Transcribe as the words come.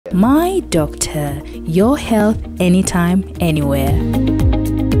My Doctor, your health anytime, anywhere.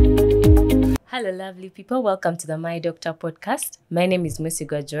 Hello, lovely people. Welcome to the My Doctor podcast. My name is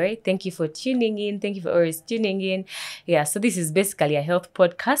Mwesigwa Joy. Thank you for tuning in. Thank you for always tuning in. Yeah, so this is basically a health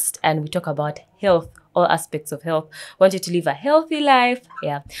podcast, and we talk about health, all aspects of health. Want you to live a healthy life.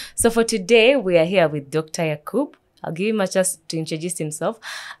 Yeah. So for today, we are here with Dr. Yacoub. I'll give him a chance to introduce himself.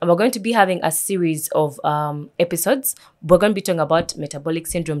 And we're going to be having a series of episodes. We're going to be talking about metabolic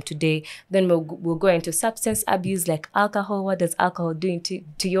syndrome today. Then we'll go into substance abuse like alcohol. What does alcohol do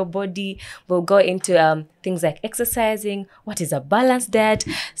to your body? We'll go into things like exercising. What is a balanced diet?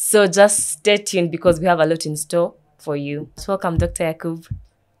 So just stay tuned because we have a lot in store for you. So welcome, Dr. Yacoub.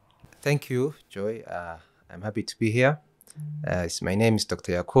 Thank you, Joy. I'm happy to be here. My name is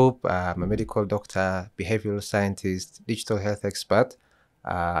Dr. Yacoub. I'm a medical doctor, behavioral scientist, digital health expert.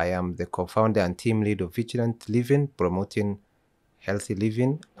 I am the co-founder and team lead of Vigilant Living, promoting healthy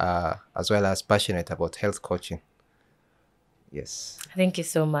living, as well as passionate about health coaching. Yes. Thank you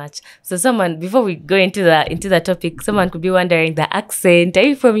so much. So before we go into the topic, someone could be wondering the accent. Are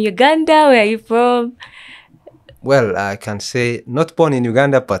you from Uganda? Where are you from? Well, I can say not born in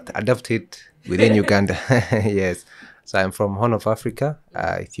Uganda, but adopted within Uganda. Yes. So I'm from Horn of Africa,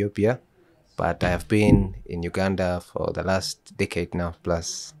 Ethiopia, but I have been in Uganda for the last decade now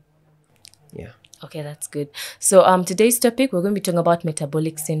plus. Yeah. Okay, that's good. So today's topic, we're going to be talking about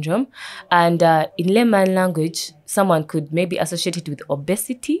metabolic syndrome. And in layman language, someone could maybe associate it with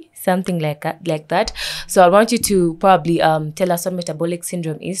obesity, something like that. So I want you to probably tell us what metabolic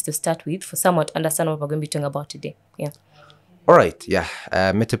syndrome is to start with for someone to understand what we're going to be talking about today. Yeah. All right, yeah.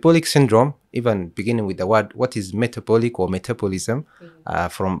 Metabolic syndrome, even beginning with the word, what is metabolic or metabolism?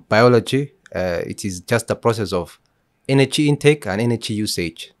 From biology, it is just the process of energy intake and energy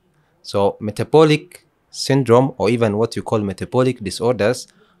usage. So metabolic syndrome, or even what you call metabolic disorders,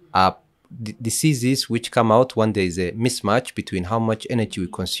 are diseases which come out when there is a mismatch between how much energy we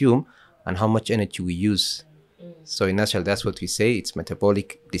consume and how much energy we use. So in a nutshell, that's what we say, it's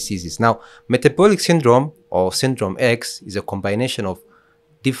metabolic diseases. Now, metabolic syndrome or syndrome X is a combination of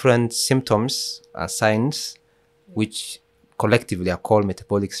different symptoms and signs which collectively are called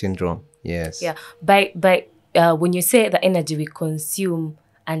metabolic syndrome. Yes. Yeah. When you say the energy we consume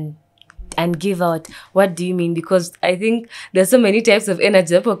and give out, what do you mean? Because I think there's so many types of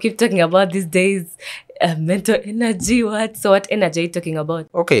energy people keep talking about these days. Mental energy, what energy are you talking about?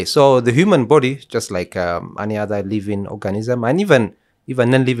 Okay, so the human body, just like any other living organism, and even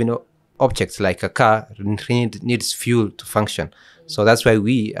non-living objects like a car, needs fuel to function. So that's why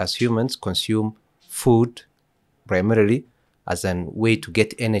we as humans consume food primarily as a way to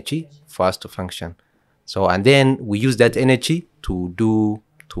get energy for us to function. So, and then we use that energy to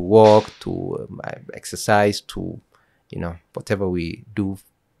walk, to exercise, to, whatever we do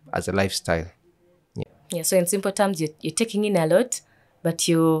as a lifestyle. Yeah, so in simple terms, you're taking in a lot, but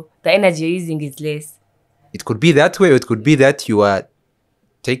the energy you're using is less. It could be that way, or it could be that you are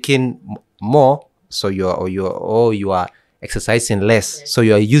taking more, so you are exercising less, so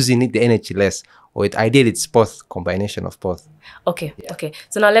you are using the energy less. Or ideally, it's both, combination of both. Okay, yeah. Okay.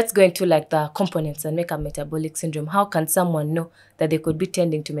 So now let's go into like the components and make a metabolic syndrome. How can someone know that they could be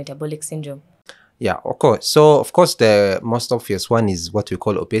tending to metabolic syndrome? Yeah, of course. So, of course, the most obvious one is what we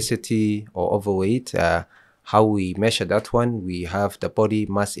call obesity or overweight. How we measure that one, we have the body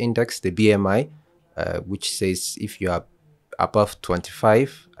mass index, the BMI, which says if you are above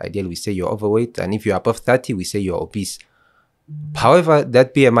 25, ideally we say you're overweight. And if you're above 30, we say you're obese. However,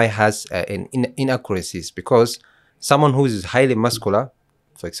 that BMI has inaccuracies because someone who is highly muscular,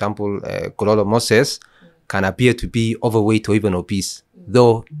 for example, Gololo Moses, can appear to be overweight or even obese,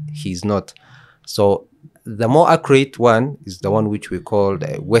 though he's not. So the more accurate one is the one which we call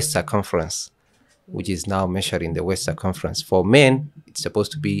the waist circumference, which is now measuring the waist circumference. For men, it's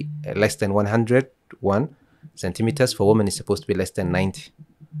supposed to be less than 101 centimeters. For women, it's supposed to be less than 90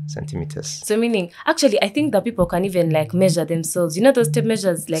 centimeters. So meaning, actually, I think that people can even like measure themselves. You know those tape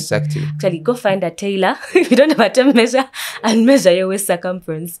measures? Like, exactly. Actually, go find a tailor if you don't have a tape measure and measure your waist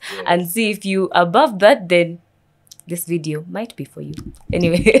circumference and see if you above that, then this video might be for you.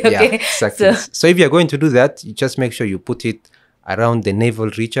 Anyway, okay. Yeah, exactly. So if you're going to do that, you just make sure you put it around the navel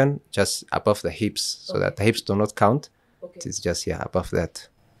region, just above the hips, so that the hips do not count. Okay. It is just, above that.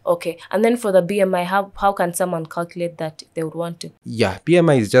 Okay. And then for the BMI, how can someone calculate that if they would want to? Yeah,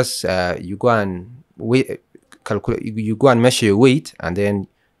 BMI is just, you go and you go and measure your weight, and then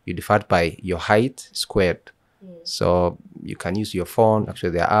you divide by your height squared. So you can use your phone.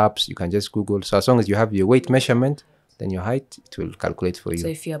 Actually, there are apps. You can just Google. So as long as you have your weight measurement, then your height, it will calculate for you. So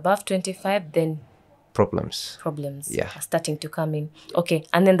if you're above 25, then problems. Yeah, are starting to come in. Okay,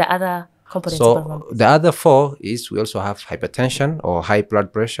 and then the other components. So the other 4 is we also have hypertension or high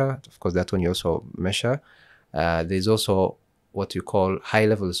blood pressure. Of course, that one you also measure. There's also what you call high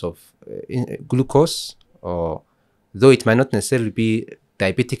levels of glucose, or though it might not necessarily be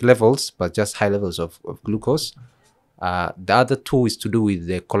diabetic levels, but just high levels of glucose. The other 2 is to do with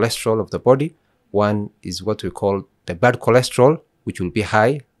the cholesterol of the body. One is what we call the bad cholesterol, which will be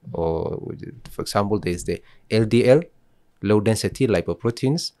high, or for example, there's the LDL, low density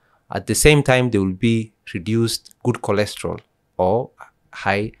lipoproteins. At the same time, there will be reduced good cholesterol or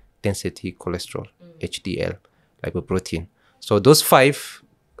high density cholesterol, HDL, lipoprotein. So those 5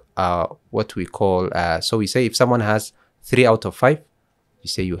 are what we call, so we say if someone has 3 out of 5, you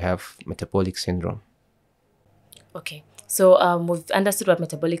say you have metabolic syndrome. Okay, so we've understood what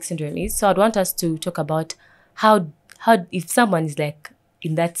metabolic syndrome is. So I'd want us to talk about how if someone is like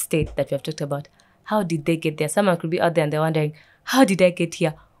in that state that we have talked about, how did they get there? Someone could be out there and they're wondering, how did I get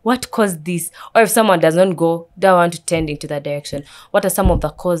here? What caused this? Or if someone don't want to tend into that direction, what are some of the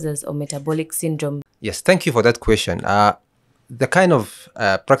causes of metabolic syndrome? Yes, thank you for that question. The kind of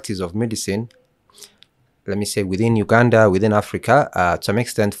practice of medicine, let me say within Uganda, within Africa, to some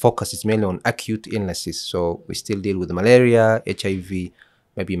extent focuses mainly on acute illnesses. So we still deal with malaria, HIV,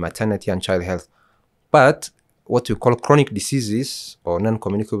 maybe maternity and child health. But what we call chronic diseases or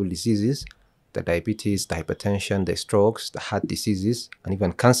non-communicable diseases, the diabetes, the hypertension, the strokes, the heart diseases, and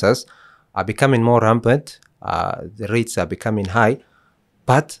even cancers are becoming more rampant. The rates are becoming high,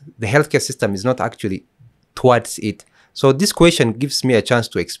 but the healthcare system is not actually towards it. So this question gives me a chance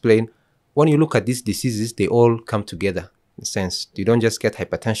to explain. When you look at these diseases, they all come together. In a sense, you don't just get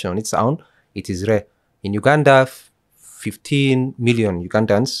hypertension on its own. It is rare. In Uganda, 15 million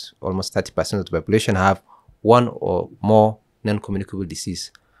Ugandans, almost 30% of the population, have one or more non-communicable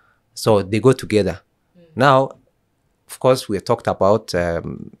disease. So they go together. Now, of course, we have talked about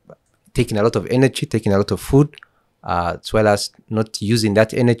taking a lot of energy, taking a lot of food, as well as not using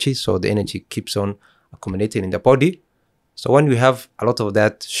that energy. So the energy keeps on accumulating in the body. So when we have a lot of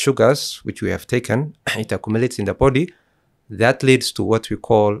that sugars, which we have taken, it accumulates in the body. That leads to what we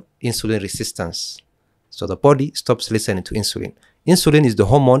call insulin resistance. So the body stops listening to insulin. Insulin is the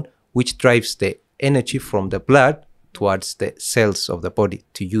hormone which drives the energy from the blood towards the cells of the body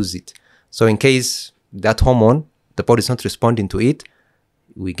to use it. So in case that hormone, the body is not responding to it,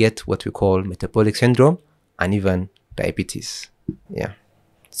 we get what we call metabolic syndrome and even diabetes. Yeah.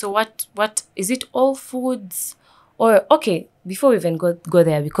 So what is it, all foods? Or, okay, before we even go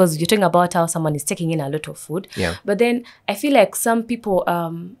there, because you're talking about how someone is taking in a lot of food. Yeah. But then I feel like some people,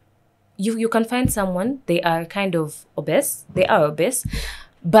 you can find someone, they are kind of obese. They are obese,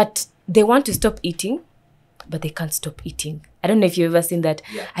 but they want to stop eating, but they can't stop eating. I don't know if you've ever seen that.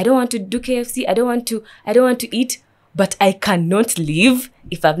 Yeah. I don't want to do KFC. I don't want to eat, but I cannot live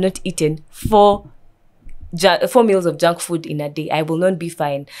if I've not eaten 4 meals of junk food in a day. I will not be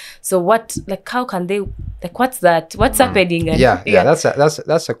fine. So how can they, what's that? What's happening? And,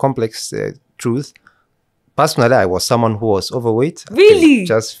 that's a complex truth. Personally, I was someone who was overweight. Really?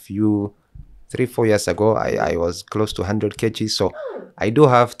 Just 3-4 years ago, I was close to 100 kgs. So I do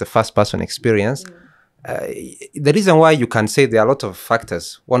have the first person experience. The reason why you can say there are a lot of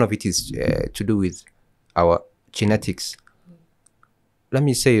factors. One of it is to do with our genetics. Let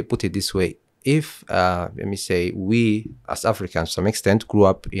me put it this way. If, we as Africans to some extent grew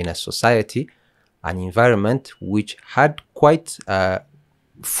up in a society, an environment which had quite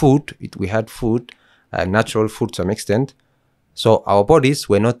food, we had food, natural food to some extent. So our bodies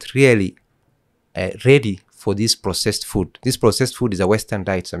were not really ready for this processed food. This processed food is a Western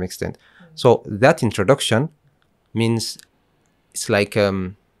diet to some extent. So that introduction means it's like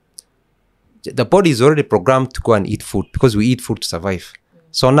the body is already programmed to go and eat food because we eat food to survive.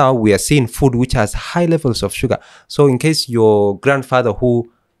 So now we are seeing food which has high levels of sugar. So in case your grandfather who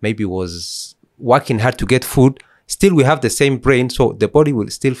maybe was working hard to get food, still we have the same brain. So the body will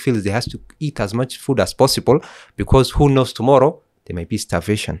still feel it has to eat as much food as possible because who knows tomorrow, there may be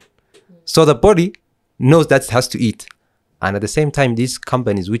starvation. So the body knows that it has to eat. And at the same time, these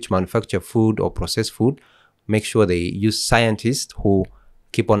companies which manufacture food or process food, make sure they use scientists who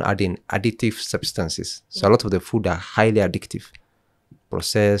keep on adding additive substances. So a lot of the food are highly addictive.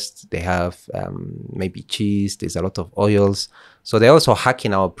 Processed, they have maybe cheese, there's a lot of oils. So they're also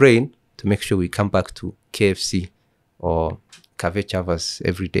hacking our brain to make sure we come back to KFC or cafe chavas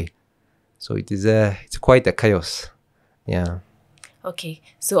every day. So it's quite a chaos. Yeah. Okay.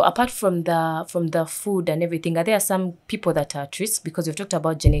 So apart from the food and everything, are there some people that are at risk? Because you've talked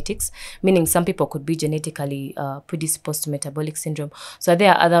about genetics, meaning some people could be genetically predisposed to metabolic syndrome. So are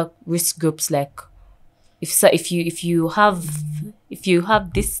there other risk groups like if you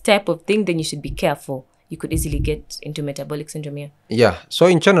have this type of thing, then you should be careful. You could easily get into metabolic syndrome here. Yeah. So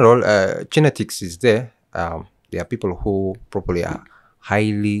in general, genetics is there. There are people who probably are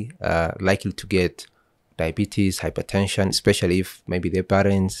highly likely to get diabetes, hypertension, especially if maybe their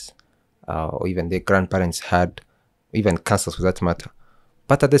parents or even their grandparents had, even cancers for that matter.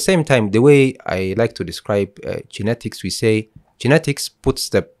 But at the same time, the way I like to describe genetics, we say genetics puts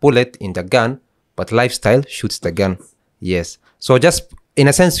the bullet in the gun, but lifestyle shoots the gun. Yes. So just in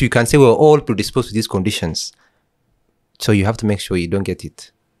a sense, you can say we're all predisposed to these conditions. So you have to make sure you don't get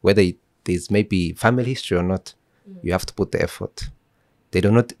it, whether there's maybe family history or not. You have to put the effort. They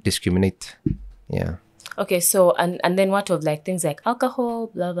do not discriminate. Yeah. Okay, so and then what of like things like alcohol,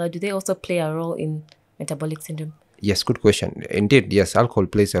 blah blah? Do they also play a role in metabolic syndrome? Yes, good question. Indeed, yes, alcohol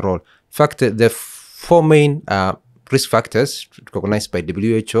plays a role. In fact, the four main risk factors recognized by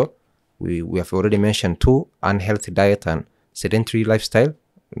WHO, we have already mentioned two: unhealthy diet and sedentary lifestyle,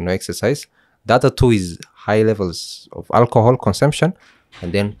 no exercise. The other two is high levels of alcohol consumption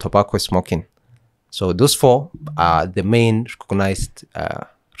and then tobacco smoking. So those four are the main recognized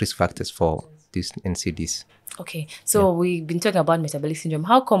risk factors for these NCDs. Okay, so we've been talking about metabolic syndrome.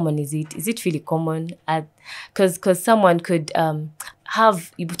 How common is it? Is it really common? Because someone could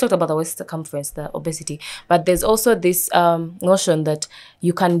have, you talked about the waist circumference, the obesity, but there's also this notion that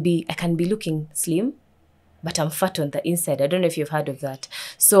I can be looking slim, but I'm fat on the inside. I don't know if you've heard of that.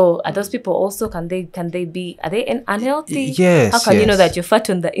 So are those people also, are they unhealthy? Yes. How can you know that you're fat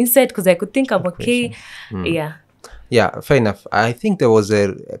on the inside? Because I could think I'm okay. Yeah. Yeah, fair enough. I think there was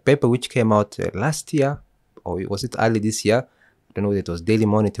a paper which came out last year, or was it early this year? I don't know whether it was Daily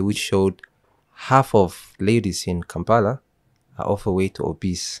Monitor, which showed half of ladies in Kampala are overweight or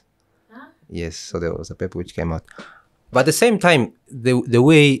obese. Huh? Yes, so there was a paper which came out. But at the same time, the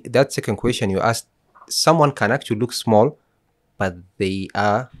way that second question you asked, someone can actually look small, but they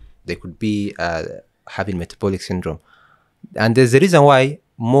could be having metabolic syndrome. And there's a reason why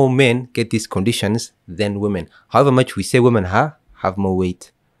more men get these conditions than women. However much we say women have more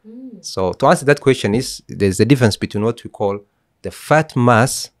weight. So to answer that question there's a difference between what we call the fat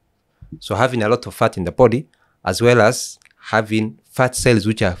mass, so having a lot of fat in the body, as well as having fat cells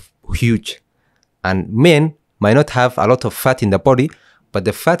which are huge. And men might not have a lot of fat in the body, but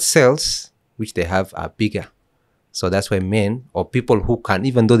the fat cells which they have are bigger. So that's why men, or people who can,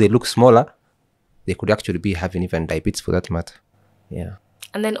 even though they look smaller, they could actually be having even diabetes for that matter. Yeah.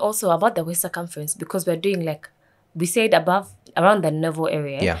 And then also about the waist circumference, because we're doing like, we said around the navel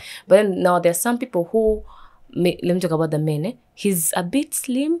area. Yeah. But then now there's some people who, let me talk about the men. He's a bit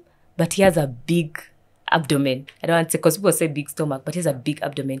slim, but he has a big abdomen. I don't want to say, because people say big stomach, but he has a big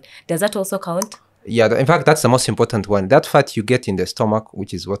abdomen. Does that also count? Yeah, in fact, that's the most important one. That fat you get in the stomach,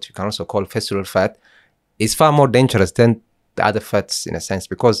 which is what you can also call visceral fat, is far more dangerous than the other fats in a sense,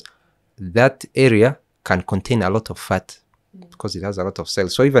 because that area can contain a lot of fat because it has a lot of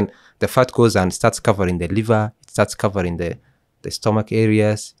cells. So even the fat goes and starts covering the liver, it starts covering the stomach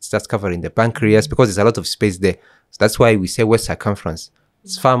areas, it starts covering the pancreas, because there's a lot of space there. So that's why we say waist circumference.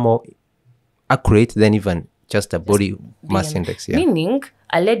 It's far more accurate than even just the body mass index. Yeah. Meaning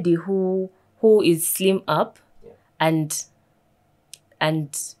a lady who is slim up and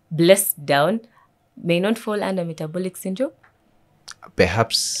blessed down may not fall under metabolic syndrome.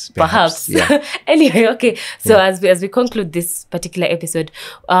 Perhaps. Yeah. Anyway, okay. So as we conclude this particular episode,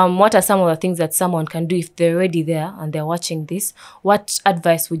 what are some of the things that someone can do if they're already there and they're watching this? What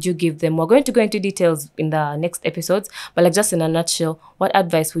advice would you give them? We're going to go into details in the next episodes, but like just in a nutshell, what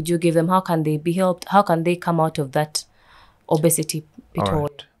advice would you give them? How can they be helped? How can they come out of that obesity pitfall?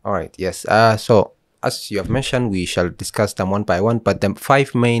 All right. Yes. So as you have mentioned, we shall discuss them one by one, but the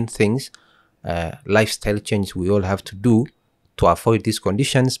 5 main things, lifestyle change we all have to do to avoid these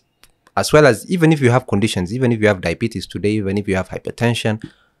conditions, as well as even if you have conditions, even if you have diabetes today, even if you have hypertension,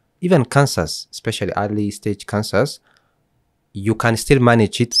 even cancers, especially early stage cancers, you can still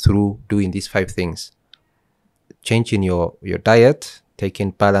manage it through doing these 5 things. Changing your diet,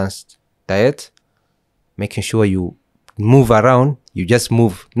 taking balanced diet, making sure you move around, you just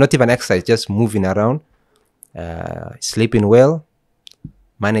move, not even exercise, just moving around, sleeping well,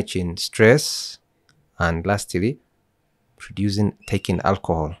 managing stress, and lastly, reducing taking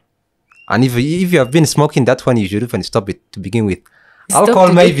alcohol. And if you have been smoking, that one you should even stop it to begin with.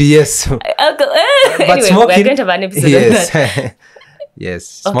 Alcohol maybe, yes. But anyway, smoking, we're going to have an episode yes. on that. Yes,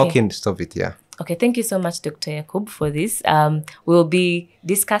 smoking, stop it, yeah. Okay, thank you so much, Dr. Yacoub, for this. We'll be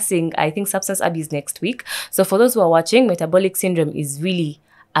discussing, I think, substance abuse next week. So for those who are watching, metabolic syndrome is really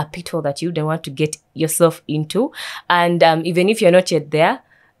a pitfall that you don't want to get yourself into. And even if you're not yet there,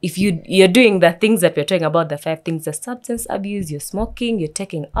 if you're doing the things that we're talking about, the 5 things, the substance abuse, you're smoking, you're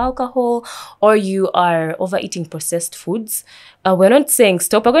taking alcohol, or you are overeating processed foods, we're not saying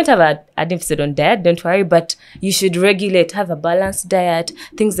stop. We're going to have an episode on diet, don't worry, but you should regulate, have a balanced diet,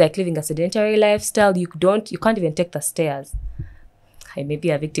 things like living a sedentary lifestyle. You can't even take the stairs. I may be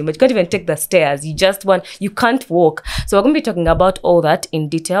a victim, but you can't even take the stairs. You can't walk. So we're going to be talking about all that in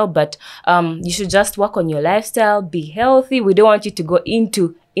detail, but you should just work on your lifestyle, be healthy. We don't want you to go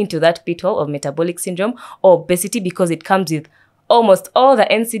into that pitfall of metabolic syndrome or obesity, because it comes with almost all the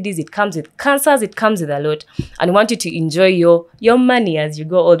NCDs, it comes with cancers, it comes with a lot. And we want you to enjoy your money as you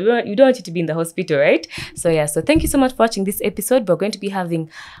go old. You don't want you to be in the hospital, right? So yeah, so thank you so much for watching this episode. We're going to be having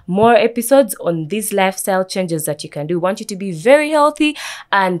more episodes on these lifestyle changes that you can do. We want you to be very healthy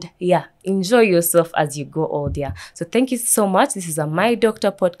and yeah, enjoy yourself as you go old. Yeah. So thank you so much. This is a My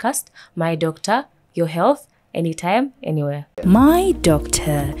Doctor podcast. My Doctor, your health anytime, anywhere. My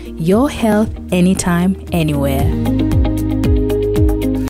Doctor, your health anytime, anywhere.